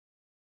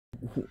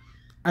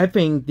I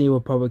think the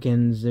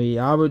Republicans,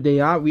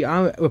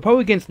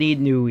 Republicans need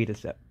new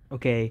leadership.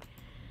 Okay,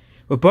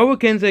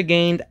 Republicans have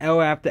gained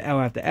L after L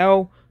after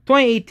L.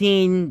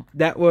 2018,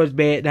 that was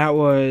bad. That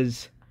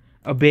was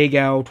a big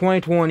L.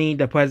 2020,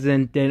 the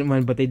president didn't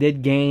win, but they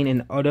did gain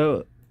in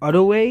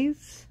other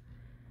ways.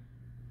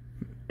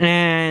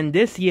 And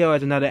this year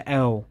is another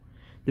L.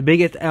 The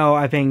biggest L,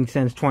 I think,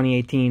 since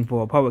 2018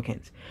 for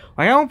Republicans.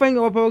 I don't think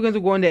the Republicans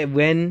are going to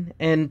win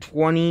in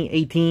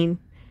 2018.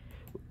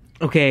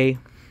 Okay.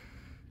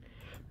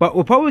 But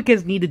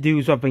Republicans need to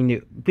do something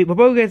new.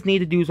 Republicans need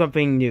to do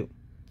something new.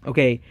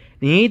 Okay.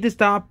 They need to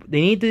stop. They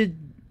need to.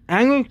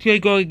 I'm going to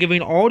go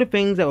giving all the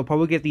things that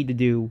Republicans need to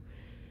do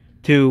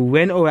to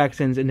win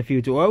elections in the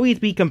future, or at least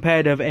be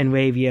competitive and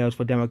wave yells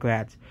for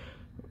Democrats,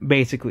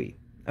 basically.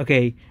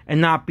 Okay.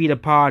 And not be the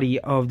party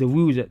of the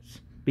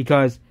losers.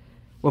 Because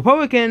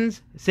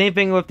Republicans, same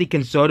thing with the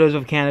Conservatives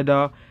of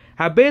Canada,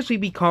 have basically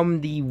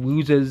become the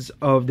losers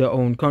of their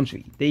own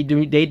country. They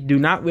do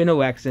not win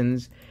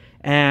elections,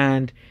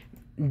 and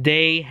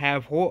they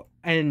have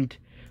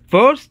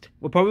first,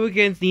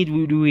 Republicans need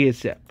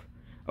leadership.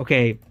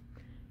 Okay,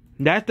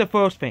 that's the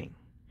first thing.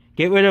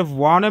 Get rid of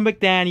Ronna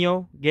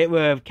McDaniel, get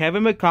rid of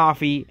Kevin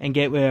McCarthy, and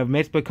get rid of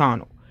Mitch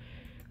McConnell.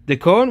 The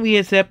current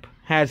leadership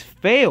has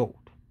failed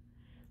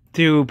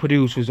to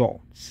produce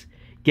results.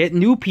 Get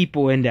new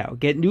people in there.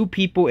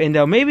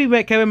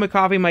 Maybe Kevin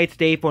McCarthy might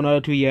stay for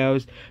another 2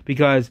 years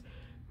because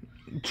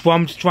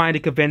Trump's trying to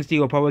convince the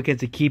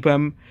Republicans to keep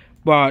him.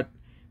 But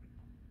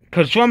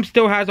because Trump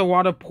still has a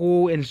lot of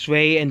pull and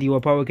sway in the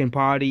Republican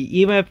Party,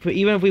 even if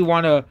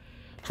Republicans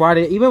try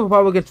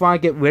to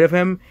get rid of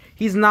him,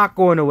 he's not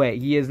going away.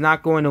 He is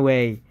not going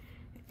away.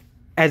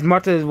 As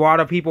much as a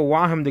lot of people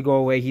want him to go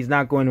away, he's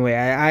not going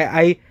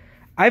away.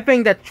 I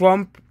think that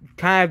Trump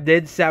kind of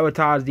did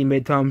sabotage the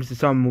midterms to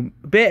some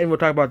bit, and we'll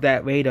talk about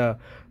that later,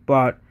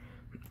 but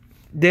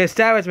the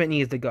establishment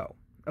needs to go.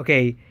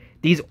 Okay,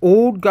 these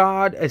old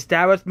guard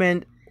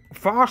establishment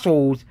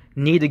fossils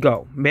need to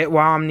go. Mitt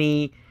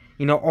Romney,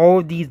 all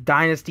of these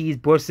dynasties,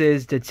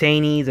 Bushes, the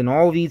Cheneys, and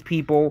all of these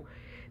people,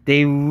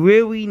 they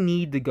really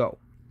need to go.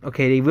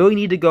 Okay, they really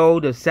need to go.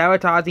 They're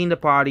sabotaging the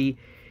party,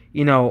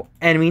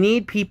 and we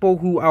need people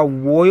who are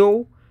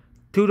loyal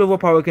to the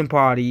Republican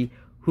Party,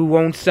 who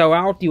won't sell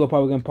out the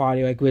Republican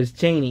Party like Liz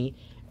Cheney,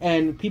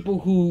 and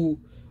people who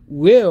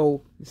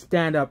will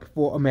stand up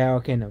for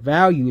American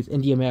values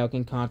in the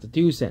American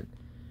Constitution.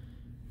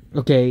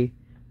 Okay,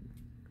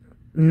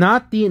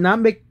 not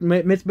Mitch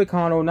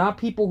McConnell, not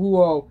people who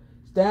will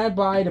stand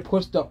by to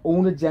push their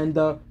own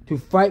agenda to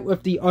fight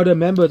with the other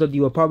members of the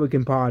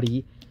Republican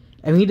Party,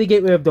 and we need to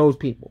get rid of those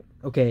people.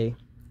 Okay.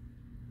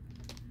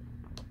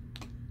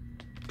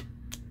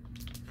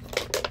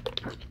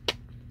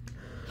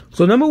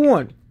 So number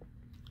one,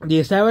 the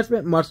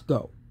establishment must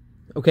go,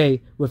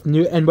 okay, with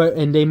new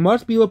and they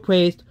must be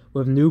replaced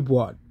with new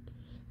blood.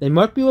 They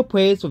must be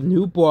replaced with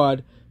new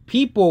blood.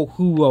 People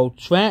who will,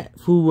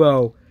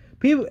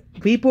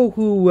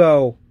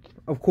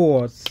 of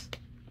course,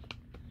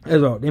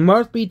 as well. They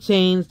must be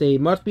changed. They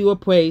must be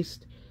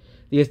replaced.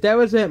 The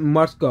establishment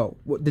must go.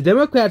 The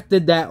Democrats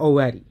did that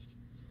already.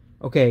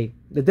 Okay,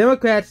 the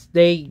Democrats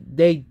they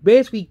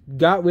basically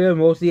got rid of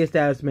most of the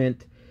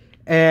establishment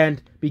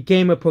and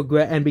became a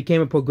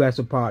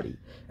progressive party.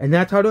 And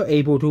that's how they're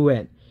able to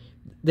win.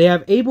 They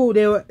were able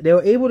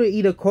to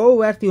either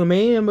coalesce the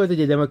remaining members of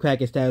the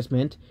Democratic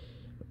establishment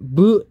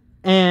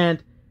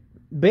and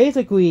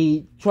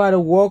basically try to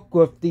work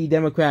with the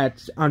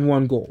Democrats on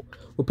one goal.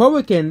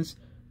 Republicans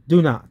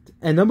do not.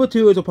 And number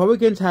two is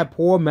Republicans have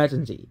poor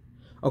messaging.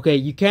 Okay,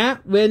 you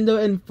can't win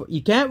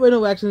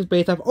elections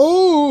based off,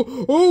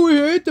 we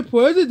hate the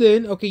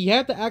president. Okay, you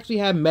have to actually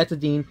have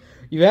messaging.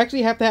 You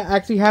actually have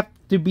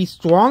to be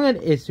strong on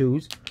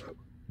issues,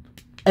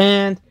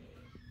 and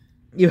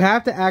you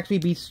have to actually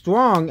be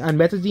strong on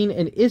messaging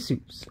and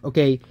issues,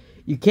 okay?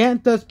 You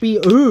can't just be,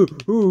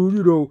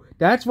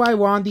 that's why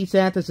Ron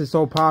DeSantis is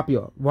so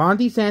popular. Ron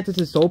DeSantis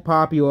is so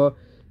popular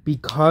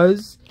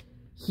because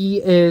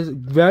he is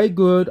very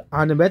good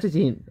on the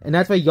messaging, and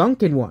that's why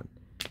Youngkin won,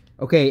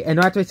 okay?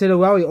 And that's why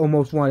Citarelli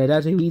almost won, and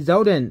that's why Lee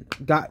Zeldin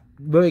got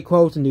very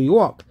close in New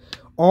York.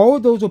 All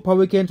of those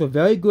Republicans were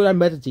very good on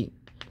messaging,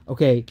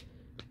 okay?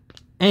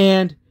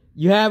 And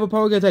you have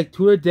Republicans like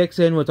Tudor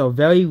Dixon, which are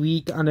very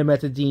weak on the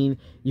messaging.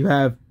 You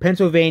have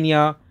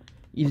Pennsylvania,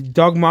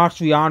 Doug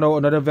Mastriano,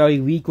 another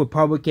very weak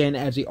Republican,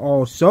 as they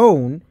all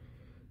shown.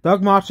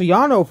 Doug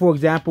Mastriano, for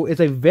example, is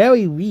a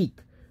very weak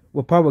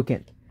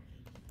Republican.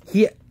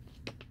 He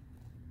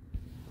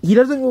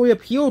doesn't really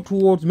appeal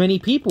towards many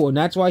people, and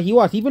that's why he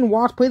lost. He even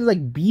lost places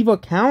like Beaver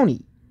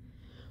County,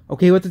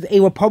 okay, which is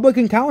a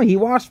Republican county. He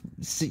lost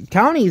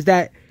counties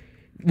that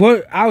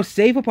were our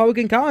safe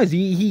Republican counties.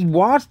 He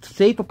lost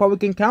safe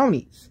Republican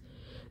counties.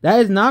 That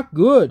is not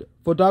good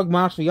for Doug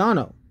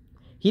Mastriano.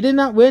 He did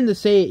not win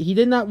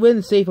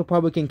safe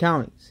Republican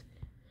counties.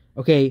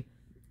 Okay,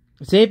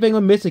 same thing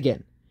with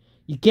Michigan.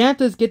 You can't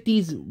just get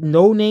these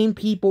no-name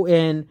people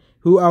in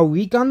who are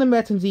weak on the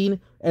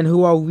messaging and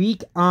who are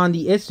weak on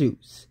the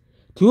issues.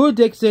 Tua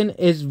Dixon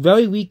is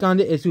very weak on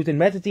the issues and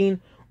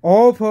messaging.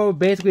 All of her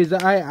basically is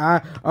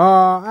I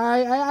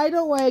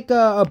don't like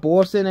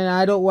abortion and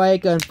I don't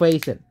like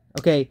inflation.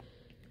 Okay.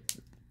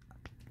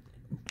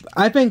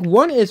 I think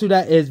one issue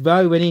that is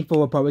very winning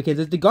for Republicans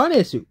is the gun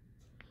issue.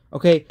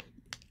 Okay.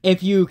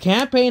 If you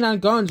campaign on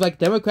guns like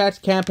Democrats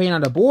campaign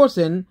on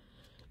abortion,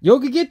 you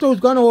can get those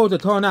gun owners to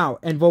turn out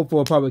and vote for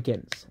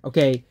Republicans.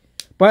 Okay.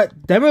 But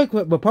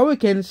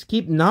Republicans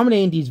keep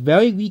nominating these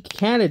very weak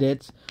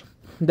candidates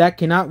that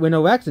cannot win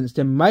elections.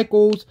 Tim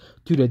Michaels,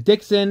 Tua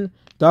Dixon,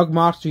 Doug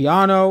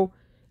Mastriano,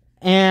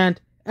 and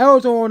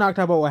Arizona. We're not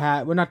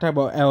talking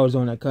about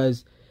Arizona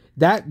because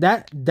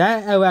that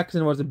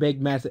election was a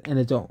big mess in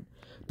its own.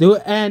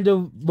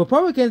 The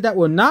Republicans that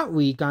were not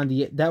weak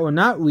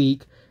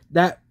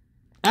that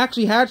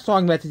actually had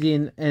strong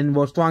messaging and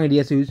were strong in the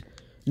issues.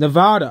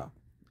 Nevada.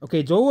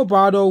 Okay, Joe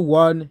Lombardo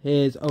won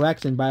his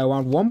election by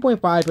around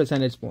 1.5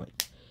 percentage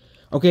points.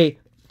 Okay,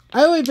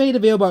 I already made a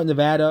video about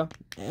Nevada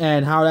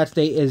and how that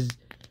state is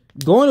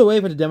going away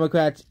for the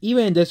Democrats,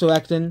 even in this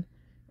election.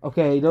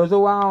 Okay, there's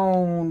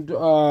around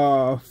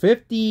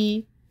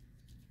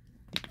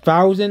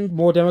 50,000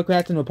 more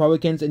Democrats than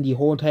Republicans in the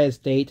whole entire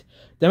state.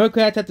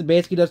 Democrats had to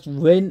basically just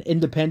win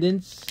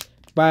independence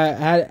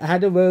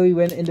had to really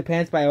win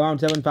independence by around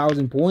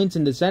 7,000 points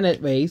in the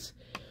Senate race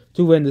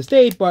to win the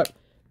state. But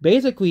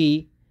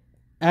basically,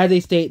 as a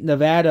state,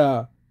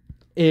 Nevada,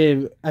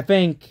 I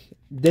think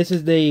this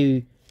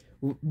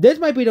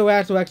might be the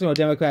last election where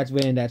Democrats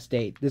win in that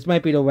state. This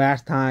might be the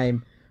last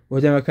time where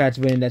Democrats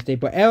win in that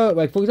state. But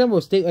like for example,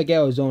 a state like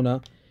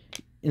Arizona,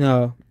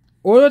 or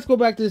let's go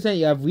back to the Senate.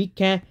 You have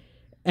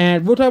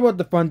and we'll talk about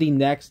the funding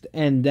next,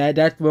 and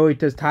that's really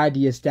just tied to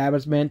the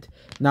establishment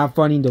not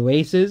funding the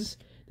races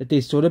that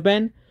they should have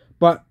been.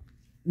 But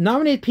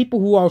nominate people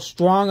who are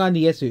strong on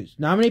the issues.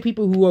 Nominate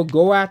people who will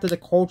go after the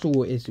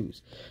cultural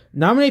issues.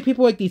 Nominate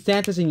people like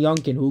DeSantis and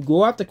Youngkin who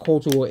go after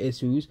cultural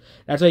issues.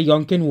 That's why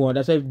Youngkin won.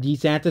 That's why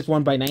DeSantis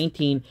won by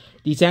 19.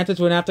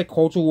 DeSantis went after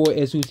cultural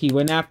issues. He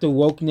went after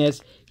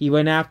wokeness. He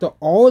went after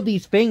all of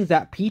these things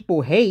that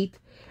people hate.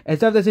 And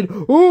stuff that said,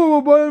 oh,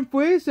 about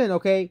inflation,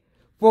 okay?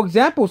 For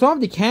example, some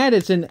of the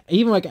candidates in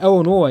even like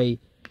Illinois,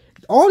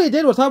 all they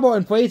did was talk about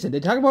inflation. They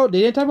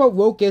didn't talk about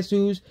woke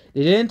issues.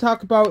 They didn't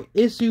talk about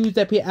issues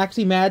that people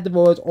actually mad the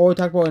voters. Or they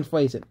talk about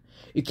inflation.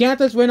 You can't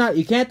just win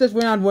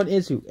on one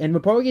issue. And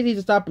Republicans need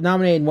to stop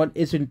nominating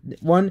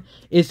one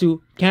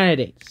issue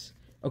candidates.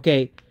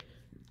 Okay,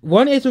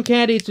 one issue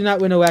candidates do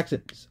not win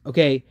elections.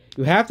 Okay,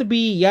 you have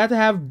to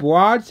have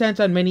broad sense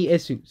on many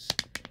issues.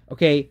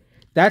 Okay,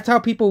 that's how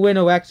people win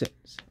elections.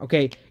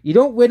 Okay, you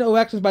don't win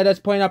elections by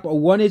just pointing up a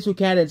one issue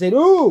candidate and saying,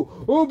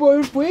 oh, but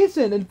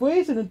inflation, the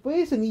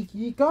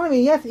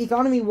economy. Yes, the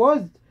economy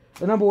was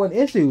the number one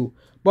issue.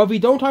 But if we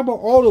don't talk about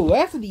all the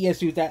rest of the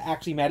issues that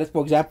actually matters,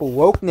 for example,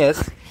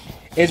 wokeness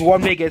is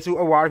one big issue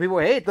a lot of people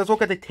hate. Let's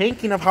look at the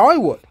tanking of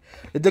Hollywood.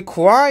 The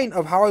decline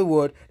of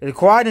Hollywood, the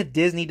decline of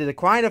Disney, the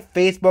decline of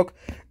Facebook,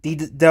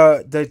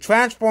 the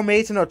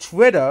transformation of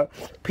Twitter.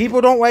 People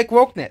don't like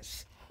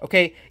wokeness.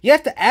 Okay,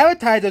 yes, the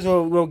advertisers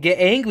will get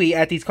angry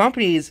at these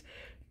companies,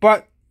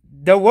 but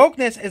the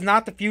wokeness is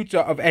not the future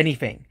of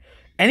anything.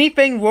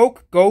 Anything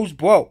woke goes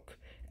broke.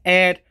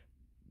 And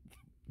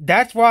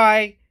that's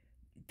why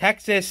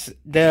Texas,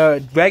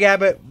 Greg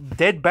Abbott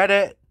did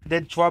better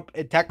than Trump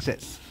in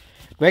Texas.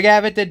 Greg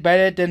Abbott did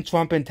better than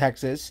Trump in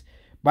Texas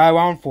by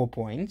around 4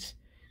 points.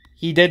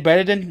 He did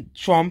better than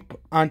Trump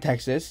on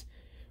Texas.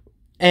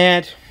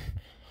 And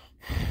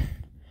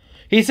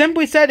he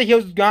simply said that he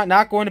was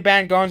not going to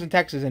ban guns in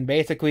Texas. And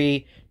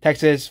basically,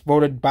 Texas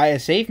voted by a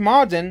safe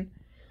margin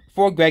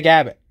for Greg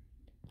Abbott.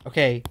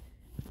 Okay.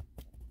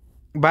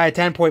 By a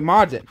 10-point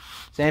margin.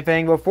 Same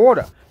thing with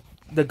Florida.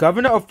 The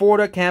governor of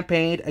Florida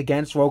campaigned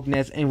against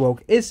wokeness and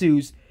woke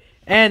issues,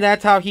 and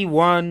that's how he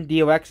won the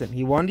election.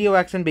 He won the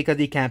election because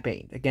he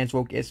campaigned against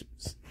woke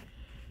issues.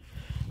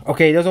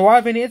 Okay, there's a lot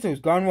of winning issues.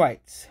 Gun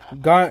rights,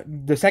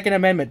 the Second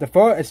Amendment,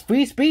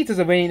 free speech is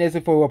a winning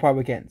issue for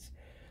Republicans.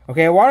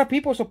 Okay, a lot of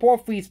people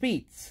support free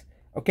speech.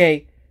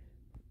 Okay,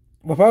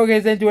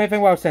 Republicans didn't do anything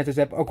about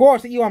censorship. Of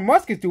course, Elon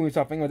Musk is doing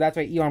something, well, that's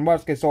why Elon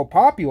Musk is so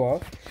popular.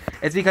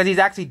 It's because he's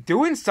actually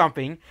doing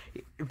something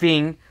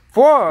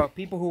for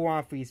people who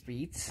want free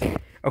speech.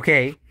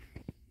 Okay,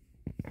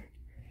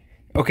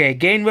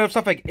 getting rid of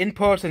stuff like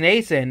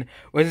impersonation,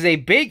 which is a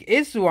big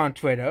issue on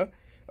Twitter.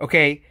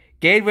 Okay,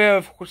 getting rid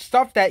of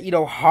stuff that,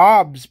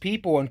 harms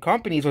people and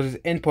companies, which is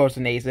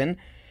impersonation.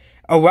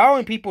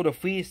 Allowing people to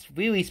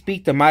freely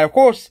speak their mind. Of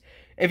course,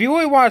 if you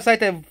really want a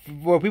site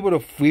for people to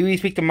freely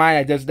speak their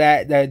mind, there's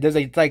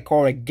a site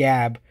called a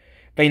Gab. I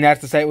think that's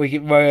the site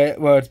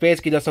where it's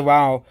basically just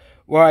around,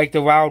 where like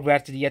the Wild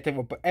West,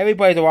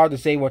 everybody's allowed to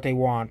say what they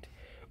want,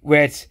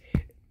 which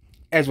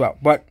as well.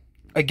 But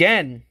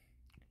again,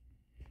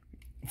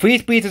 free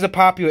speech is a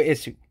popular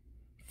issue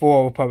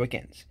for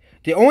Republicans.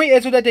 The only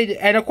issue that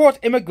and of course,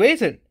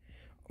 immigration.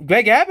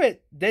 Greg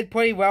Abbott did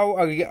pretty well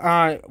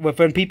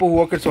within people who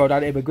were concerned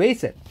on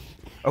immigration.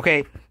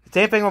 Okay,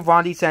 same thing with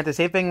Ron DeSantis,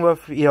 same thing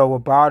with,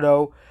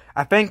 Roberto.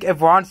 I think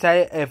if Ron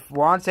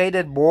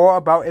said more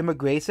about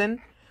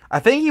immigration, I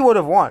think he would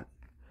have won.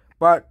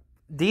 But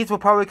these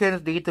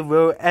Republicans need to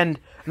rule. And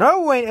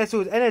another main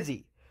issue is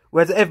energy.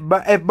 Was if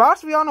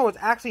Mastriano was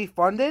actually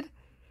funded,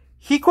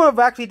 he could have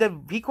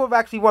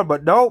actually won.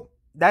 But no,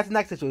 that's the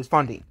next issue is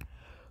funding.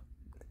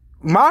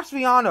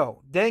 Mastriano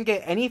didn't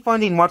get any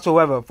funding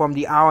whatsoever from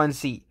the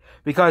RNC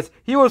because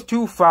he was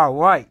too far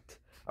right.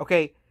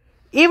 Okay,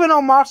 even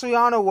though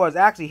Mastriano was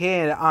actually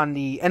here on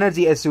the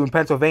energy issue in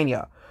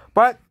Pennsylvania,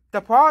 but the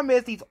problem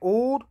is these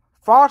old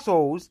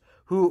fossils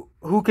who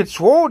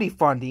control the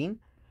funding,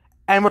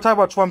 and we'll talk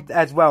about Trump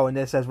as well in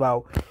this as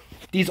well.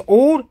 These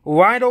old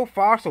rhino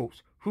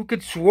fossils who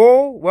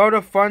control where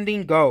the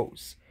funding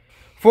goes.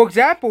 For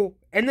example,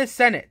 in the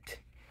Senate,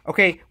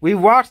 okay, we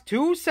lost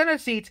 2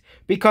 Senate seats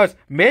because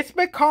Mitch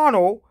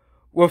McConnell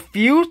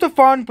refused to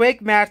fund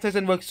Breakmasters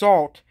and Rick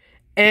Salt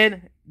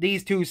in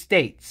these 2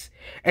 states.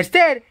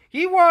 Instead,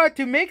 he wanted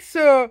to mix.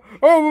 We wanted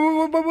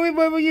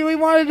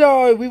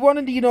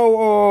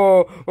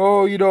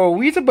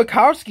Lisa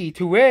Murkowski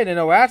to win in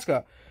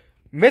Alaska.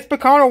 Mitch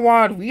McConnell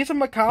wanted Lisa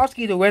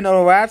Murkowski to win in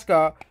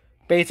Alaska,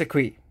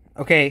 basically.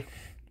 Okay,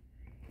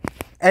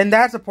 and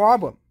that's a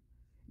problem.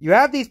 You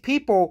have these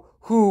people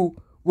who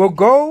will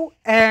go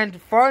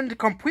and fund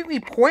completely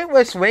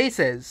pointless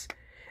races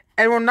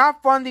and will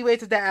not fund the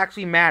races that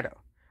actually matter.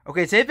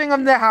 Okay, same thing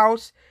on the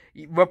House.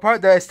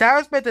 The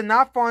establishment did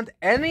not fund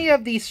any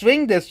of these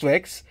swing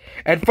districts,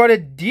 and for the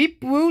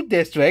deep blue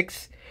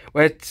districts,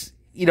 which,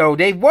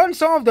 they won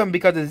some of them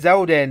because of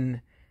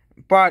Zeldin,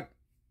 but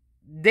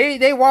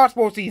they lost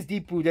most of these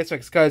deep blue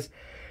districts because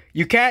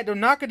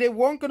they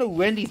weren't gonna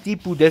win these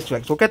deep blue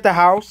districts. Look at the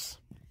House.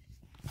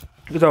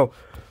 So,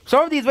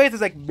 some of these races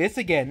like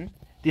Michigan,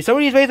 some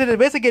of these races in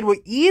Michigan were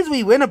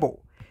easily winnable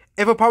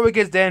if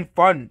Republicans didn't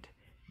fund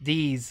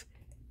these.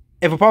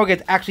 If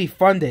Republicans actually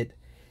funded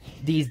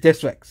these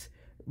districts,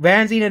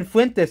 Ramsey and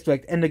Flint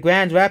district and the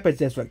Grand Rapids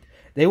district,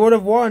 they would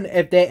have won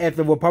if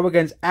the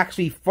Republicans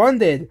actually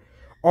funded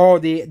all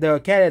the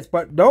candidates.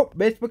 But nope,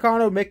 Mitch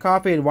McConnell, Mick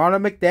Coffey, and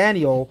Ronald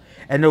McDaniel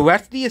and the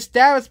rest of the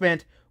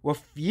establishment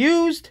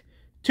refused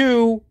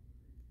to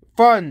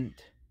fund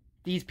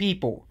these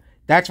people.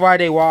 That's why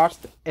they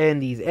lost in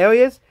these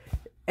areas,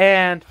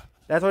 and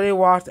that's why they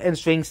lost in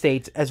swing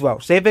states as well.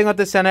 Same thing with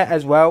the Senate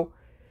as well.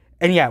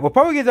 And yeah,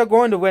 Republicans are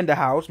going to win the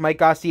House. Mike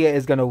Garcia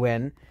is going to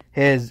win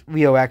his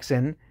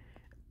re-election.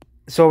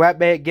 So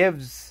that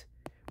gives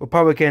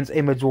Republicans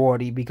a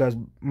majority because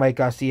Mike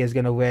Garcia is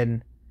going to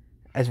win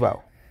as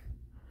well.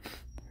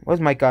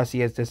 What's Mike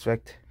Garcia's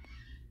district?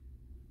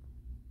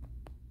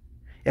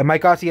 Yeah,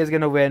 Mike Garcia is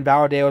going to win.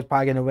 Valadero is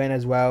probably going to win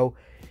as well.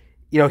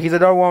 He's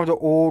another one of the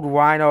old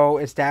rhino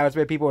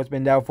establishment people that's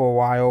been there for a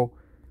while.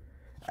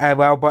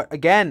 But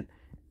again,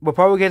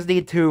 Republicans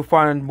need to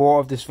fund more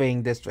of the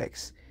swing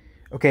districts.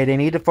 Okay, they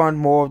need to fund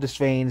more of the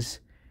swings.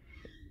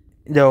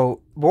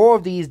 More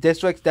of these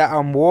districts that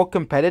are more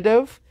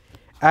competitive.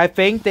 I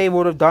think they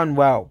would have done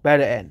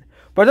better in.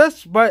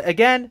 But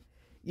again,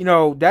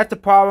 that's the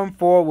problem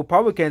for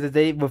Republicans is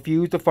they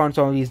refuse to fund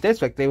some of these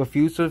districts. They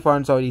refuse to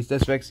fund some of these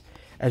districts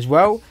as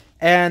well,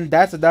 and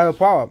that's another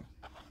problem.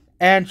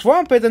 And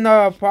Trump is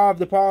another part of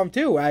the problem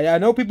too. I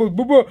know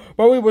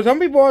some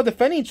people are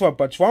defending Trump,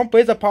 but Trump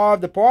is a part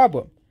of the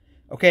problem.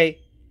 Okay,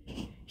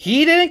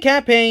 he didn't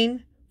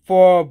campaign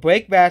for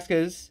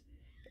breakmasters,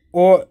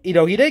 or he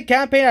didn't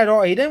campaign at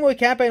all. He didn't really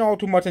campaign all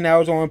too much in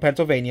Arizona and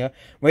Pennsylvania,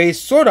 where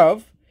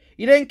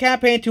he didn't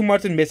campaign too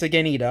much in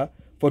Michigan either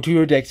for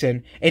Tudor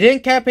Dixon. He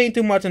didn't campaign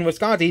too much in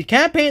Wisconsin. He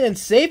campaigned in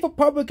safe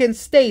Republican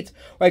states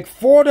like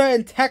Florida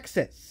and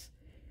Texas.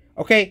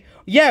 Okay,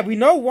 yeah, we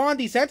know Ron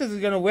DeSantis is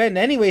going to win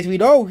anyways. We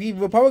know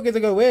Republicans are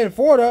going to win in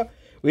Florida.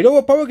 We know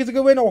Republicans are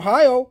going to win in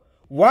Ohio.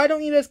 Why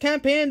don't you just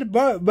campaign in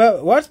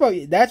the Rust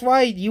Belt? That's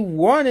why you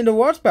won in the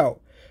Rust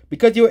Belt.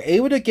 Because you were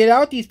able to get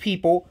out these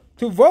people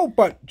to vote.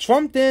 But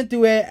Trump didn't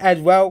do it as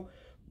well.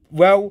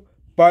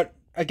 But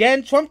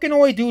again, Trump can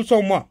only do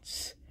so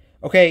much.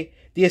 Okay,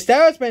 the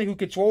establishment who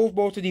controls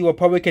most of the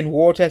Republican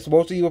war chest,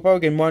 most of the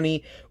Republican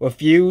money,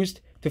 refused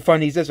to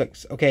fund these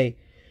districts. Okay,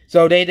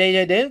 so they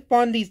didn't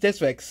fund these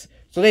districts.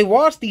 So they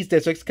lost these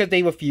districts because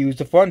they refused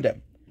to fund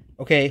them.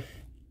 Okay,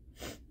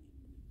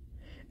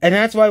 and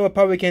that's why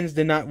Republicans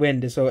did not win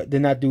this, so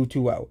did not do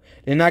too well.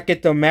 Did not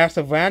get the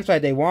massive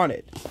landslide they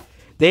wanted.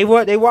 They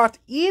lost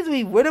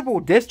easily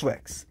winnable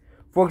districts.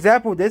 For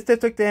example, this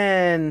district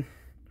in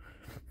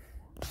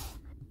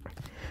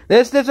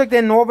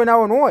Northern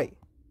Illinois.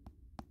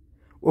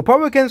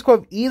 Republicans could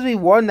have easily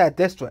won that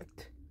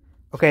district.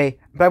 Okay,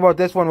 I'm talking about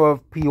this one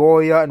with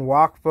Peoria and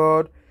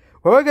Rockford.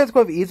 Republicans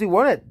could have easily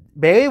won it.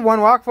 Barely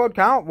won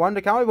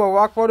the county where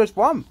Rockford is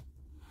from.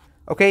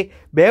 Okay,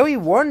 barely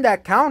won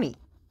that county.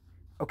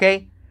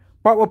 Okay,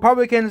 but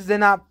Republicans did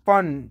not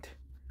fund,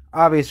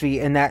 obviously,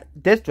 in that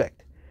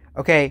district.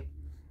 Okay,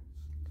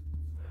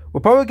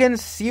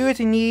 Republicans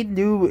seriously need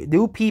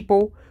new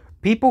people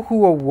who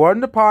will run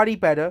the party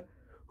better,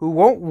 who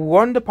won't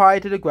run the party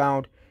to the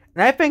ground.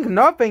 And I think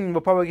another thing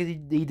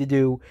Republicans need to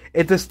do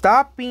is to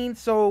stop being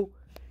so,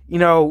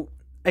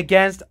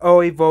 against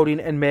early voting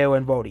and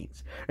mail-in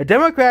votings. The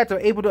Democrats are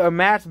able to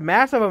amass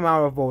massive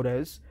amount of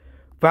voters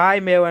by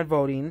mail-in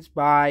votings,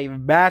 by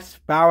mass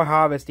ballot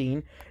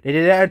harvesting. They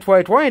did that in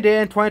 2020, they did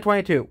it in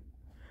 2022.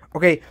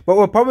 Okay, but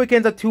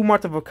Republicans are too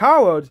much of a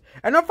cowards,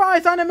 and they're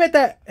finally starting to admit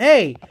that,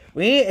 hey,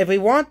 if we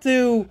want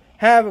to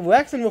have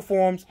election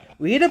reforms,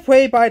 we need to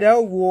play by their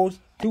rules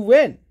to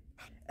win.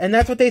 And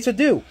that's what they should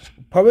do.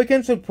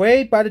 Republicans should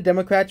play by the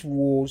Democrats'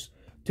 rules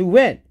to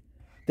win.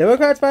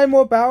 Democrats buy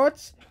more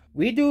ballots.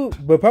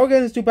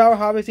 Republicans do ballot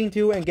harvesting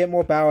too and get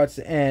more ballots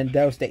in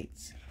their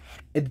states.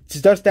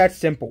 It's just that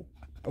simple.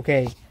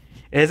 Okay?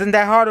 It isn't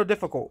that hard or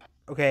difficult.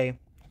 Okay?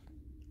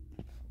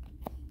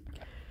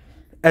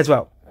 As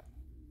well.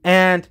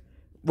 And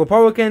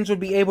Republicans would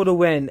be able to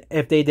win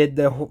if they did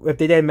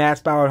mass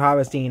ballot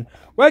harvesting,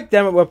 like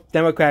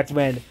Democrats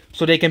win,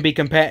 so they can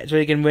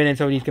win in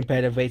some of these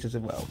competitive races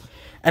as well.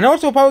 And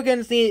also,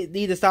 Republicans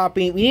need to stop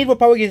being. We need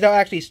Republicans that are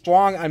actually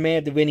strong on many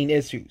of the winning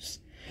issues.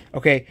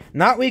 Okay,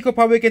 not weak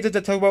Republicans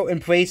that talk about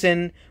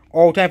inflation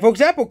all the time. For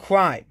example,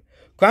 crime.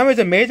 Crime is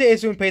a major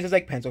issue in places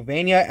like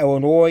Pennsylvania,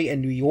 Illinois,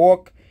 and New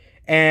York,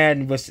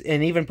 and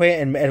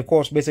of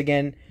course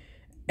Michigan,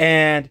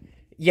 and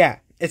yeah.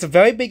 It's a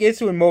very big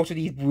issue in most of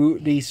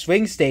these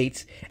swing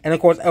states, and of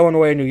course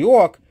Illinois and New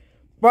York,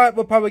 but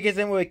Republicans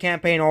didn't really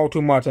campaign all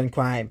too much on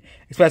crime,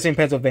 especially in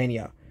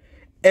Pennsylvania.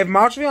 If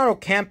Mastriano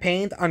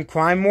campaigned on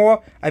crime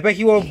more, I bet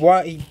he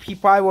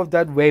probably would have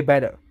done way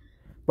better.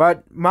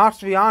 But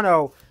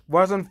Mastriano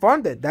wasn't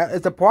funded. That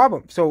is the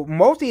problem. So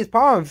most of these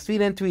problems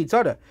feed into each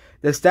other.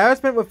 The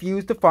establishment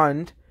refused to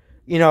fund,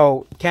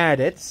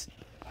 candidates.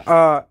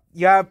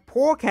 You have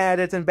poor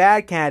candidates and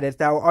bad candidates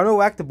that were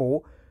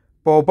unelectable,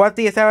 but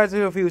the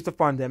establishment refused to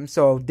fund them,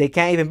 so they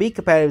can't even be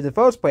competitive in the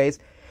first place.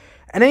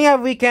 And then you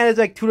have weak candidates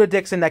like Tudor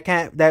Dixon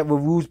that will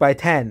lose by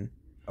 10.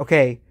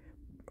 Okay,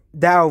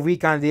 that are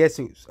weak on the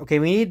issues. Okay,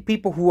 we need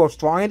people who are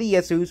strong on the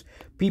issues,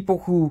 people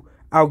who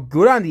are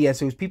good on the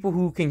issues, people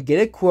who can get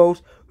it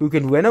close, who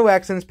can win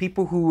elections,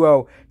 people who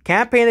will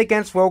campaign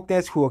against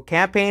wokeness, who will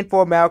campaign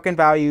for American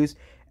values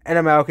and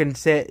American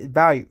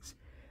values.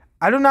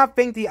 I do not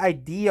think the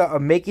idea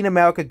of making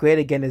America great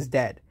again is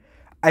dead.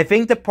 I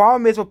think the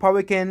problem is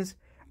Republicans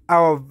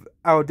are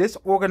a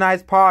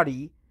disorganized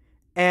party,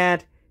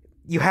 and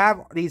you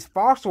have these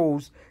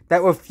fossils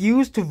that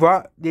refuse to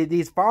run,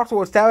 these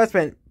fossil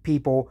establishment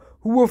people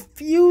who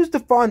refuse to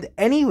fund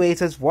any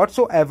races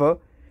whatsoever,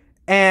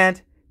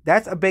 and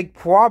that's a big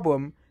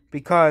problem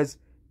because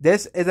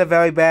this is a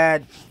very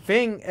bad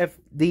thing if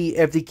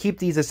they keep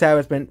these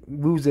establishment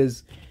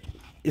losers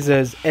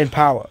in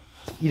power.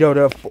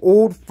 The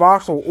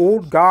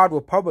old guard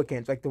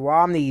Republicans like the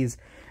Romneys,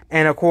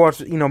 and of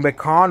course,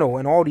 McConnell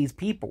and all these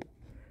people.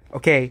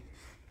 Okay.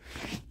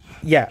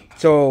 Yeah.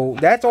 So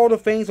that's all the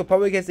things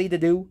Republicans need to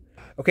do.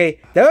 Okay.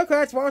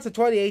 Democrats lost in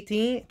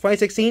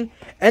 2016.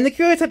 And the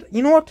curious said,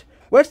 you know what?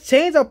 Let's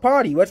change our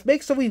party. Let's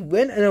make sure we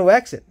win in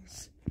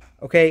elections.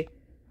 Okay.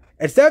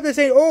 Instead of just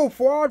saying, oh,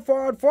 fraud.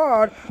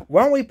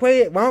 Why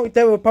don't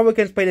the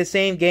Republicans play the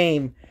same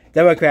game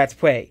Democrats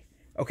play?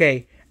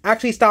 Okay.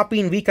 Actually stop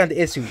being weak on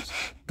the issues.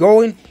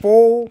 Going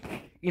full,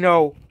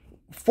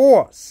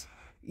 force.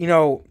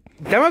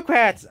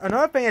 Democrats,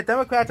 another thing is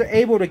Democrats are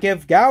able to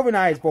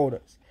galvanize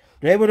voters.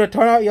 They're able to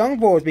turn out young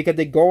voters because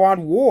they go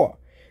on war.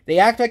 They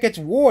act like it's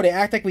war. They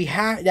act like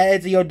that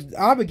it's your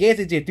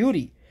obligation, it's your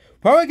duty.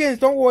 Republicans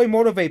don't really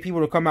motivate people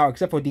to come out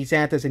except for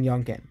DeSantis and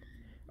Youngkin.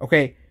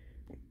 Okay?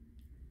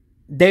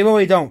 They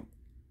really don't.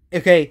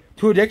 Okay?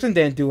 Tudor Dixon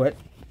didn't do it.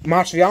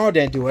 Mastriano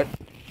didn't do it.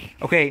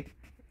 Okay?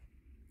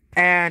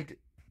 And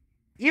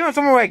even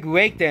someone like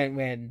Rake didn't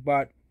win.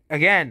 But,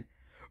 again,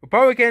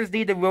 Republicans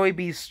need to really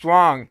be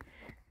strong.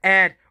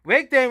 And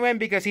Rake didn't win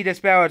because he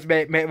disparaged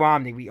Mitt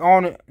Romney. We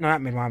all know, no,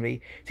 not Mitt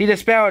Romney. He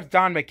disparaged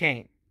John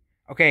McCain.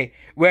 Okay,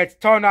 where it's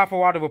turned off a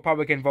lot of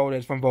Republican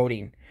voters from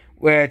voting.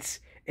 Where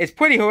it's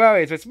pretty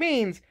hilarious, which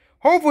means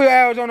hopefully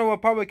Arizona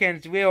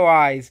Republicans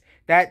realize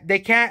that they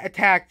can't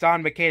attack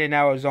John McCain in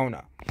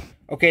Arizona.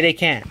 Okay, they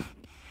can't.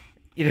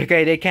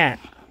 Okay, they can't.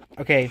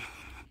 Okay.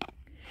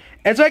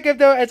 It's like if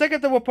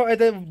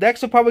the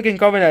next Republican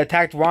governor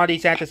attacked Ron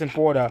DeSantis in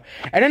Florida,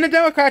 and then the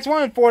Democrats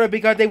won in Florida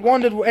because they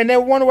wondered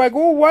like,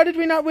 oh, why did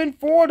we not win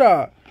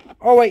Florida?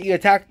 Oh wait, you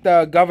attacked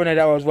the governor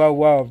that was well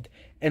loved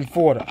in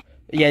Florida.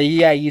 Yeah,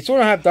 you sort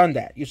of have done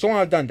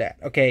that.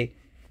 Okay.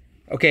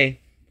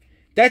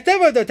 That's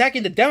different than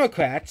attacking the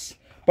Democrats,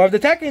 but if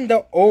attacking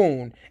their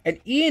own and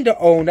eating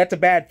their own, that's a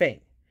bad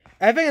thing.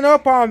 I think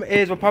another problem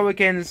is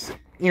Republicans,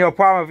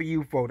 problem for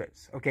youth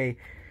voters. Okay.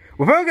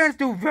 Republicans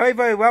do very,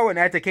 very well in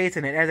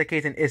education and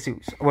education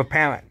issues with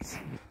parents.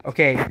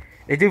 Okay?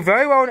 They do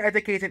very well in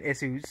education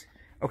issues.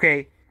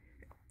 Okay?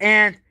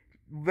 And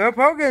the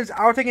Republicans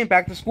are taking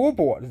back the school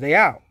boards. They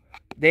are.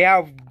 They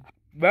are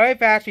very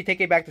fastly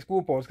taking back the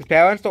school boards because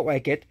parents don't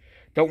like it,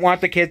 don't want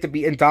the kids to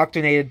be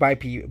indoctrinated by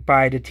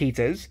the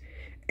teachers,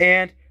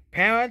 and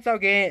parents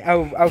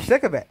are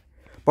sick of it.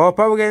 But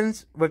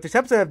Republicans, with the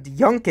exception of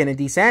Youngkin and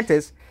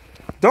DeSantis,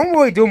 don't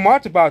really do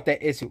much about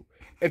that issue.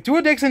 If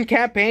Tudor Dixon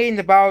campaigned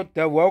about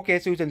the woke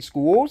issues in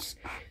schools,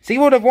 he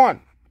would have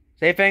won.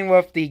 Same thing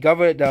with the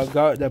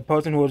the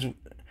person who was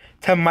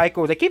Tim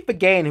Michaels. I keep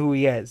forgetting who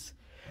he is.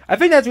 I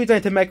think that's the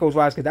reason Tim Michaels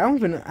was,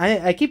 because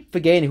I keep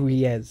forgetting who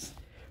he is.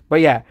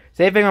 But yeah,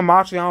 same thing on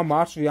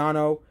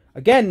Mastriano.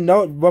 Again,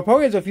 no,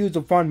 Republicans refuse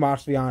to fund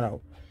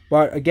Mastriano.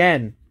 But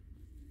again,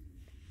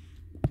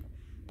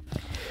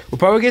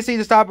 Republicans need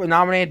to stop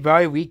nominating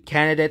very weak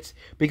candidates,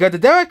 because the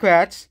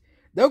Democrats,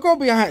 they'll go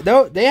behind.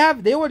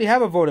 They already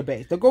have a voter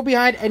base. They'll go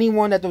behind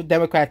anyone that the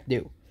Democrats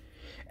do,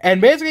 and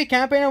basically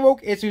campaign on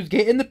woke issues,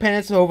 get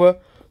independents over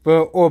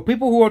or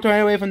people who are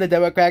turning away from the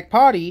Democratic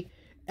Party,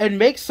 and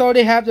make sure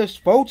they have their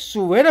votes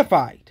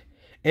solidified.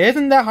 It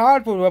isn't that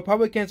hard for the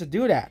Republicans to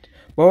do that.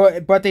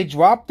 But they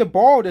dropped the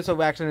ball this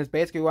election, is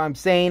basically what I'm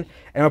saying.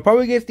 And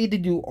Republicans need to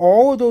do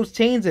all of those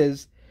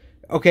changes.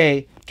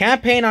 Okay,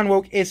 campaign on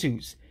woke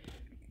issues.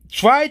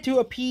 Try to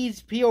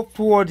appeal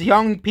towards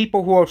young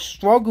people who are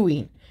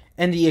struggling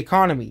in the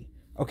economy.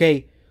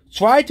 Okay,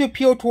 try to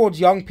appeal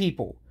towards young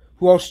people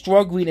who are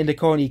struggling in the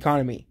current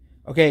economy.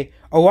 Okay,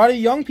 a lot of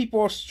young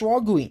people are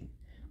struggling.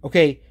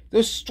 Okay,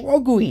 they're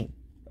struggling.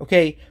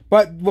 Okay,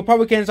 but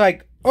Republicans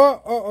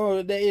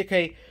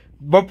okay.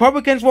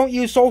 Republicans won't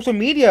use social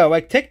media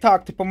like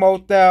TikTok to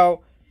promote their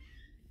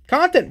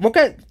content. Look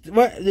at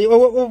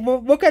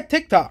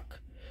TikTok.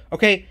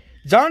 Okay,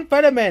 John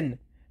Fetterman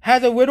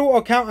has a little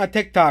account on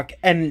TikTok,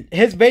 and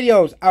his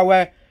videos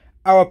are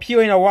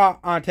appearing a lot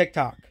on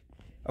TikTok.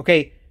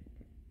 Okay,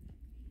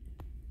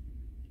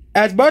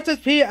 as much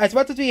as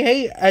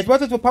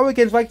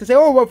Republicans like to say,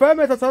 "Oh, well,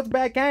 Fetterman's a such a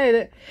bad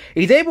candidate,"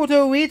 he's able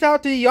to reach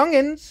out to the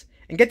youngins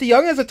and get the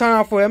youngins to turn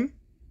out for him.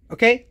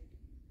 Okay.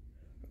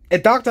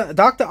 And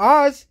Dr.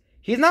 Oz,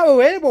 he's not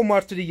relatable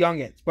much to the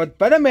youngins. But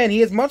Fetterman,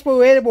 he is much more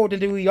relatable to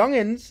the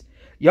youngins,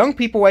 young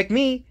people like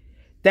me,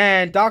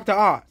 than Dr.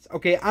 Oz.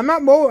 Okay, I'm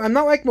not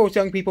like most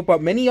young people,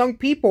 but many young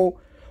people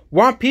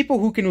want people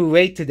who can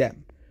relate to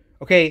them.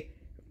 Okay,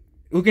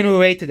 who can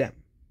relate to them.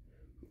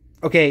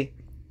 Okay,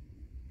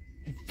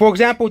 for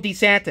example,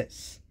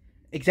 DeSantis.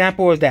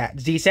 Example is that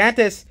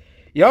DeSantis,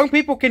 young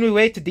people can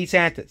relate to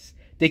DeSantis.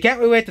 They can't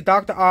relate to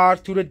Dr. Oz,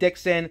 Tudor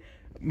Dixon,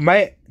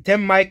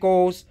 Tim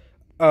Michaels,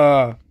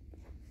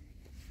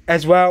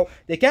 as well.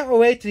 They can't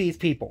relate to these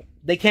people.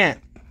 They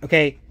can't.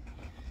 Okay.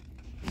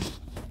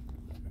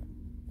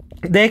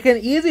 They can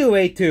easily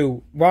relate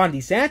to Ron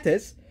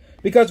DeSantis,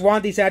 because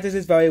Ron DeSantis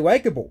is very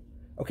likable.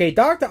 Okay,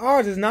 Dr.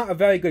 Oz is not a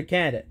very good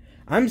candidate.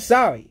 I'm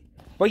sorry.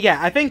 But yeah,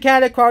 I think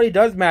candidate quality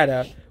does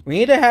matter. We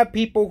need to have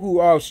people who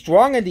are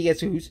strong in the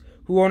issues,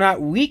 who are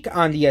not weak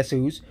on the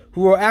issues,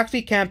 who will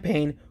actually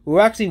campaign, who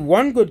will actually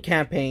run good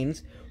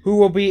campaigns, who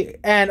will be,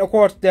 and of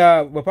course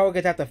the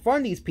Republicans have to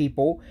fund these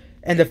people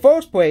in the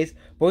first place,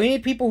 but we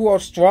need people who are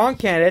strong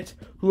candidates,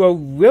 who are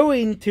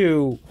willing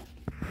to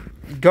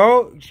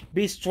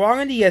be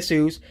strong in the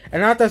issues,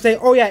 and not to say,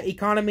 oh yeah,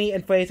 economy,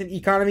 inflation,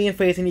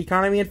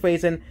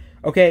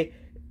 okay,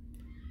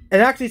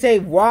 and actually say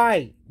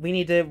why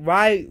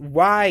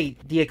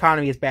the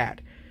economy is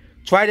bad.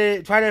 Try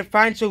to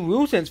find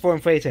solutions for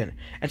inflation,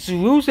 and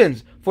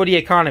solutions for the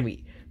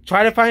economy.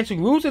 Try to find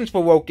solutions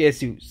for woke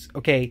issues,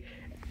 okay,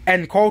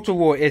 and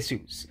cultural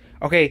issues.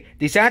 Okay,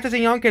 DeSantis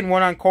and Youngkin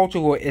went on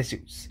cultural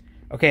issues.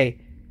 Okay,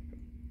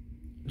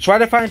 try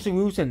to find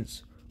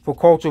solutions for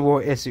cultural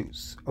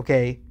issues.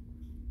 Okay.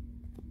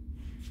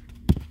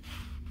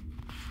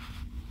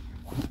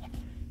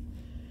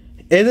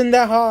 Isn't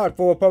that hard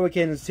for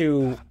Republicans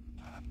to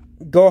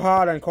go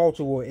hard on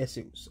cultural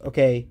issues?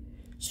 Okay,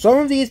 some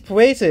of these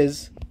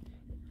places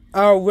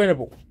are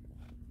winnable.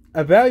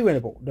 Are very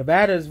winnable.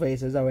 Nevada's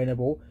races are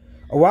winnable.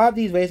 A lot of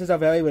these races are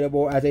very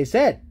winnable, as I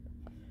said.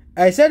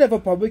 If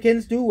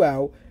Republicans do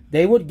well,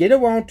 they would get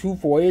around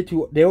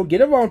 240 they would get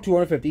around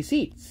 250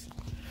 seats.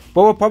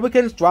 But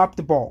Republicans dropped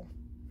the ball.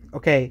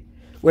 Okay,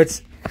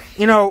 which,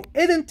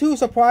 isn't too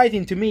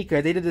surprising to me,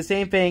 because they did the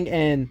same thing,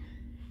 and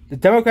the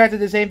Democrats did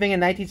the same thing in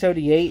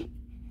 1978.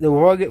 The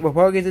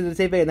Republicans did the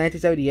same thing in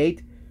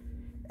 1978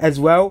 as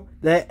well,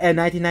 in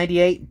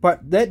 1998.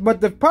 But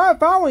the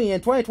following in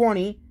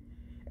 2020,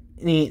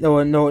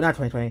 no, not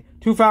 2020,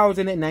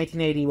 2000 and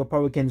 1980,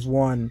 Republicans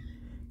won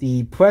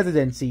the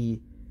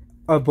presidency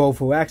of both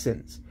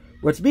elections,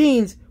 which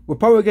means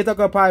Republicans are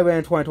going to probably win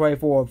in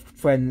 2024 if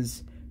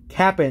things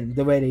happen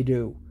the way they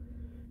do,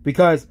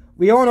 because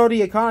we all know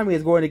the economy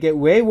is going to get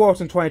way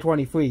worse in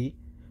 2023.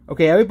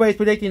 Okay, everybody's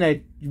predicting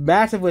a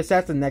massive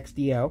recession next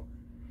year,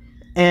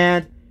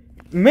 and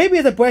maybe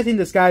it's a blessing in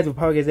disguise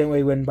Republicans didn't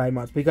really win by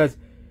much, because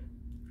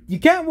you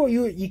can't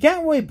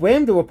really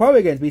blame the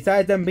Republicans,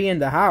 besides them being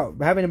the House,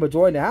 having a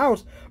majority in the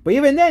House. But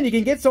even then, you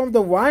can get some of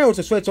the rhinos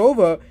to switch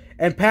over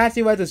and pass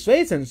the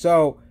legislation.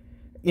 So,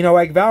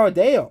 like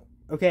Valadao,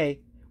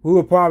 okay, who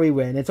will probably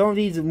win. And some of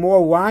these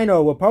more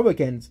rhino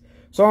Republicans,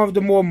 some of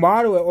the more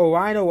moderate or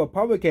rhino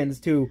Republicans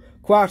to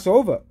cross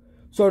over.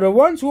 So the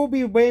ones who will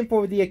be waiting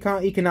for the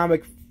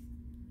economic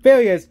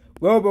failures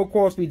will, of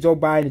course, be Joe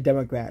Biden and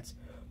Democrats.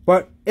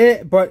 But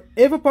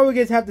if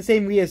Republicans have the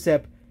same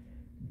leadership,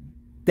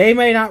 they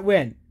may not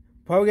win.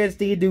 Republicans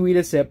need to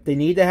leadership. They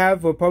need to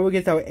have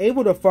Republicans that are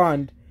able to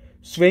fund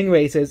swing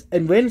races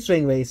and win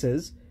swing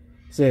races,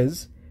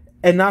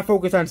 and not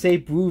focus on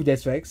safe blue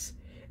districts.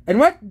 And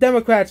what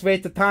Democrats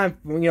waste the time,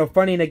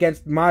 funding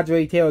against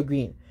Marjorie Taylor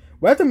Greene?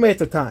 What a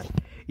waste of time.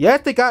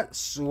 Yes, they got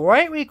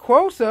slightly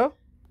closer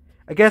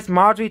against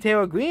Marjorie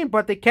Taylor Greene,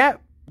 but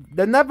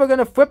they're never going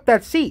to flip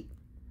that seat.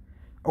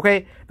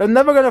 Okay? They're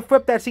never going to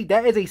flip that seat.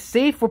 That is a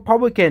safe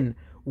Republican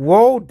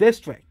rural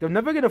district. They're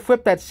never going to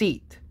flip that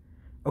seat.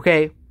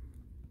 Okay?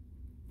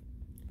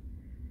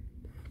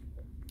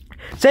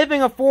 Same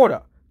thing of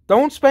Florida.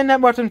 Don't spend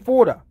that much in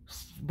Florida.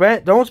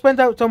 Don't spend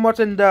out so much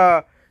in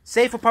the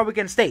safe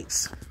Republican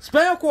states.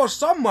 Spend, of course,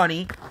 some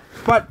money,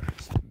 but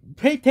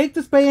take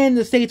the spend in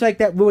the states like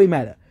that really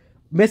matter.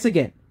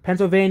 Michigan,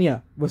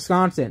 Pennsylvania,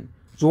 Wisconsin,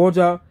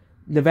 Georgia,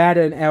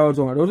 Nevada, and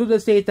Arizona. Those are the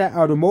states that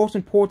are the most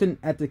important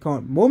at the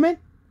current moment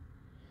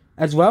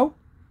as well.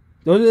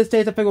 Those are the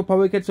states I think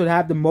Republicans should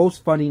have the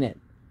most funding in.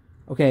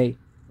 Okay?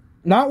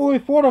 Not really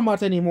Florida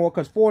much anymore,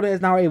 because Florida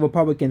is now a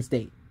Republican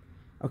state.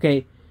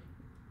 Okay?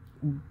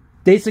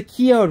 They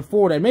secured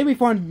Florida, and maybe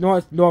fund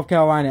North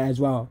Carolina as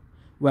well.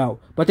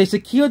 But they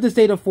secured the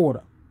state of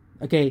Florida.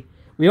 Okay?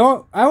 I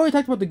already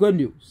talked about the good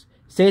news.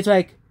 States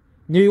like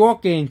New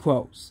York getting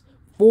close.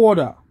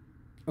 Florida,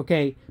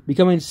 okay,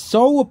 becoming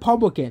so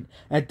Republican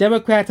that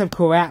Democrats have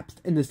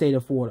collapsed in the state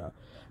of Florida.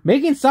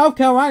 Making South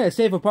Carolina a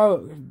safe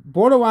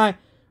borderline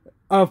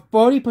of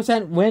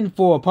 40% win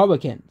for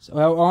Republicans.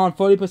 Or around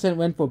 40%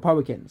 win for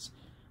Republicans.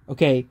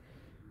 Okay.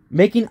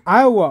 Making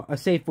Iowa a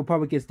safe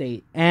Republican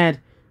state. And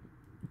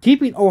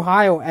keeping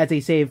Ohio as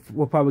a safe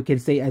Republican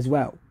state as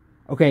well.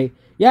 Okay.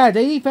 Yeah,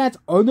 the defense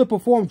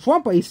underperformed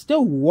Trump, but he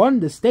still won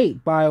the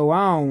state by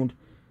around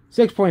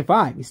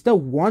 6.5. He still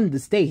won the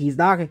state.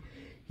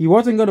 He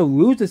wasn't going to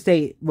lose the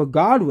state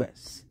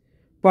regardless.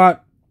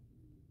 But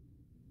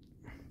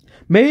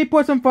maybe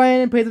put some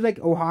funding in places like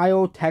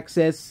Ohio,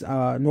 Texas,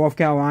 North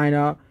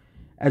Carolina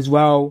as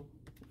well.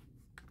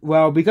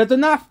 Well, because they're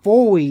not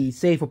fully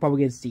safe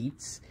Republican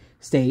states.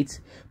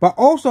 But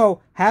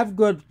also have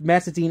good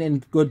messaging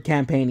and good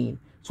campaigning.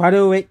 Try to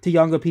relate to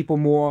younger people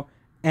more.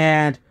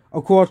 And,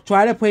 of course,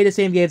 try to play the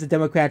same games as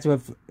Democrats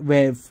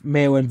with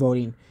mail-in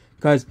voting.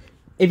 Because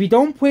if you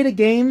don't play the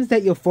games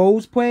that your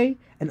foes play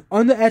and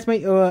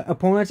underestimate your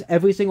opponents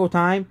every single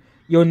time,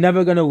 you're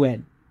never going to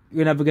win.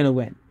 You're never going to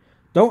win.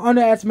 Don't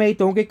underestimate,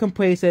 don't get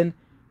complacent,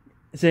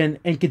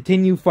 and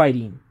continue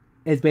fighting.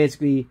 It's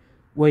basically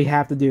what you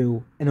have to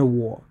do in a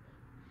war.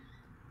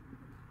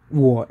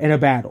 In a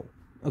battle.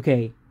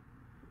 Okay?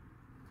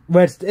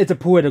 But it's a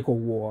political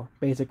war,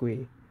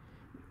 basically.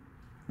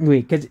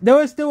 Because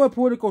there is still a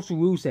political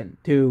solution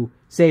to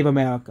save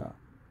America.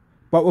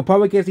 But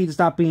Republicans need to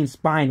stop being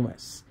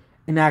spineless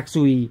and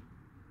actually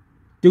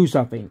do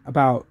something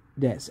about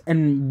this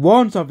and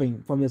learn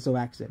something from this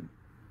election.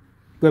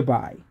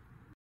 Goodbye.